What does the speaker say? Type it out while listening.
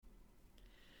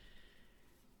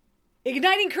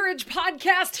Igniting Courage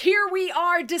podcast. Here we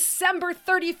are, December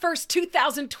 31st,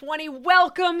 2020.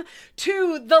 Welcome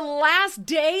to the last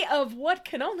day of what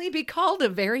can only be called a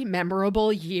very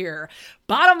memorable year.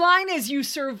 Bottom line is you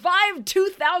survived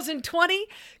 2020.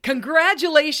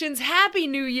 Congratulations. Happy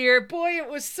New Year. Boy, it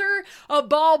was a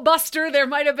ball buster. There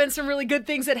might have been some really good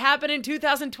things that happened in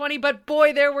 2020, but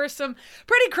boy, there were some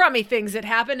pretty crummy things that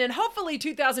happened, and hopefully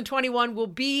 2021 will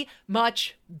be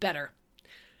much better.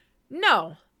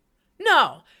 No,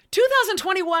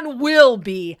 2021 will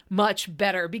be much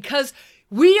better because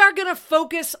we are going to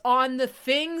focus on the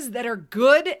things that are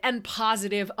good and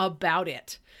positive about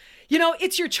it. You know,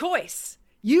 it's your choice.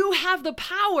 You have the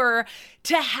power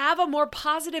to have a more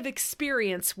positive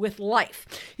experience with life.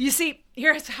 You see,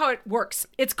 here's how it works.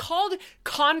 It's called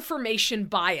confirmation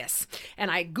bias. And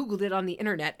I Googled it on the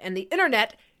internet, and the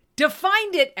internet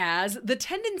defined it as the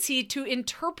tendency to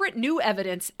interpret new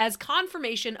evidence as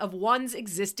confirmation of one's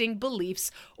existing beliefs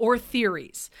or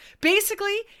theories.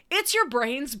 Basically, it's your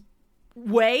brain's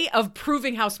way of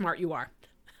proving how smart you are.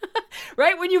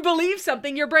 Right? When you believe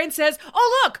something, your brain says,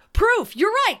 oh, look, proof,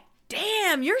 you're right.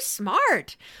 Damn, you're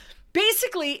smart.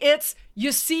 Basically, it's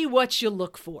you see what you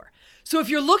look for. So if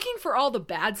you're looking for all the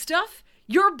bad stuff,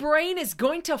 your brain is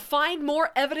going to find more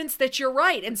evidence that you're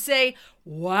right and say,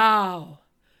 wow,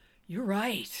 you're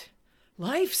right.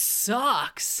 Life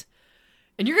sucks.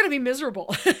 And you're going to be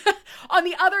miserable. On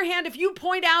the other hand, if you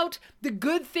point out the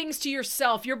good things to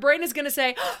yourself, your brain is going to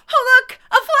say, oh, look,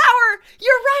 a flower.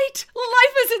 You're right.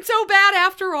 Life isn't so bad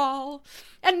after all.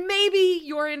 And maybe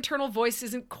your internal voice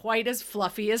isn't quite as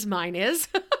fluffy as mine is.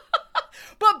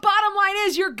 But bottom line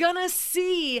is you're going to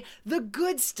see the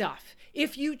good stuff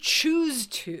if you choose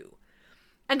to.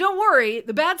 And don't worry,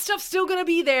 the bad stuff's still going to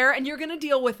be there and you're going to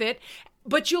deal with it.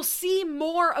 But you'll see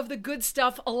more of the good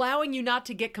stuff, allowing you not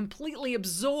to get completely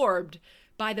absorbed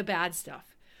by the bad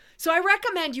stuff. So I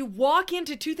recommend you walk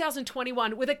into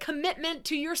 2021 with a commitment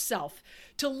to yourself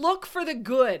to look for the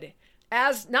good,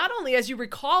 as not only as you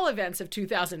recall events of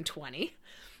 2020,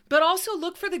 but also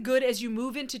look for the good as you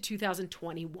move into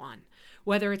 2021.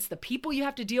 Whether it's the people you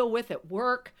have to deal with at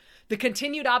work, the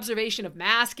continued observation of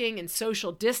masking and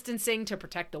social distancing to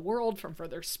protect the world from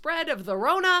further spread of the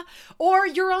Rona, or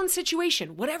your own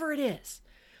situation, whatever it is.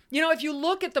 You know, if you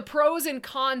look at the pros and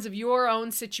cons of your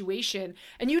own situation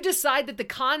and you decide that the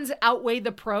cons outweigh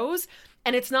the pros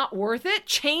and it's not worth it,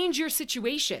 change your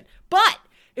situation. But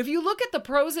if you look at the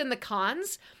pros and the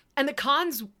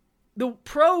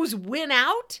pros win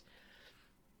out,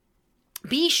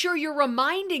 be sure you're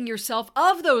reminding yourself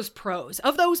of those pros,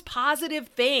 of those positive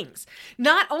things.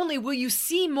 Not only will you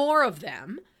see more of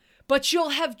them, but you'll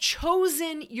have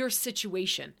chosen your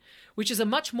situation, which is a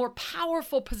much more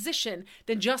powerful position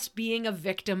than just being a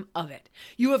victim of it.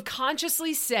 You have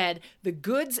consciously said the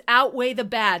goods outweigh the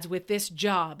bads with this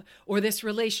job or this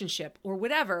relationship or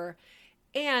whatever.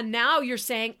 And now you're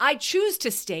saying, I choose to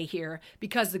stay here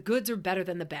because the goods are better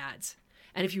than the bads.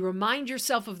 And if you remind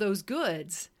yourself of those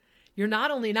goods, you're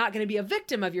not only not going to be a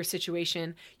victim of your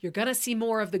situation, you're going to see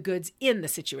more of the goods in the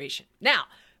situation. Now,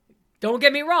 don't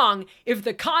get me wrong. If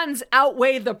the cons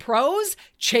outweigh the pros,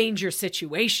 change your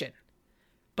situation.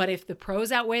 But if the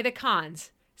pros outweigh the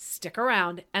cons, stick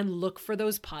around and look for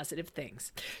those positive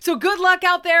things. So good luck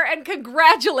out there and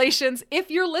congratulations. If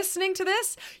you're listening to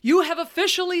this, you have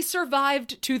officially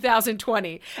survived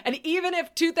 2020. And even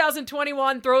if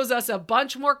 2021 throws us a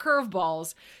bunch more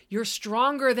curveballs, you're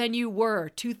stronger than you were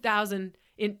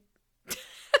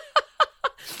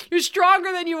You're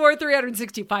stronger than you were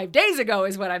 365 days ago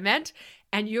is what I meant.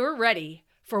 And you're ready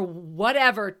for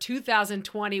whatever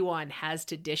 2021 has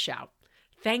to dish out.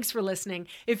 Thanks for listening.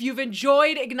 If you've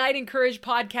enjoyed Igniting Courage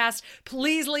podcast,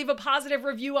 please leave a positive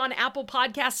review on Apple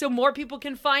Podcasts so more people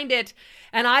can find it.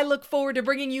 And I look forward to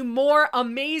bringing you more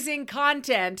amazing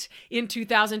content in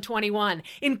 2021,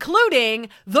 including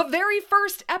the very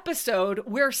first episode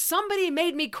where somebody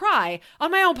made me cry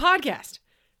on my own podcast.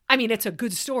 I mean, it's a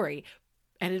good story,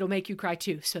 and it'll make you cry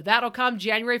too. So that'll come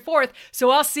January 4th.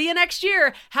 So I'll see you next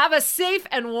year. Have a safe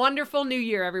and wonderful new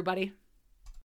year, everybody.